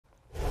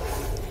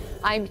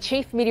I'm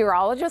Chief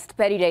Meteorologist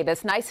Betty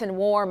Davis. Nice and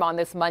warm on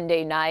this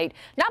Monday night.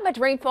 Not much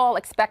rainfall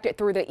expected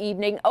through the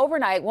evening.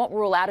 Overnight won't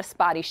rule out a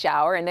spotty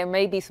shower, and there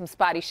may be some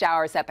spotty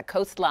showers at the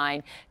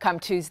coastline come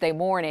Tuesday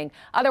morning.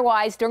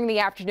 Otherwise, during the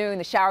afternoon,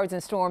 the showers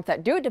and storms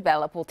that do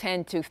develop will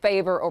tend to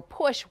favor or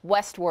push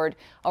westward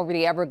over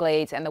the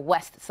Everglades and the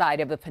west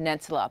side of the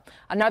peninsula.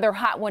 Another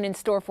hot one in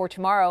store for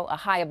tomorrow, a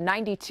high of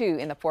 92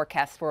 in the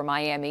forecast for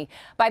Miami.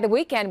 By the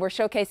weekend, we're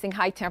showcasing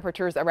high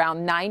temperatures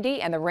around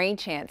 90, and the rain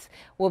chance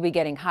will be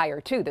getting higher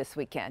too this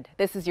weekend.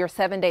 This is your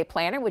 7-day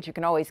planner, which you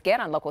can always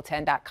get on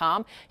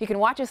local10.com. You can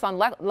watch us on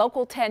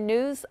Local 10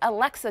 News,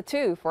 Alexa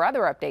too, for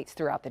other updates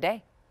throughout the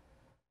day.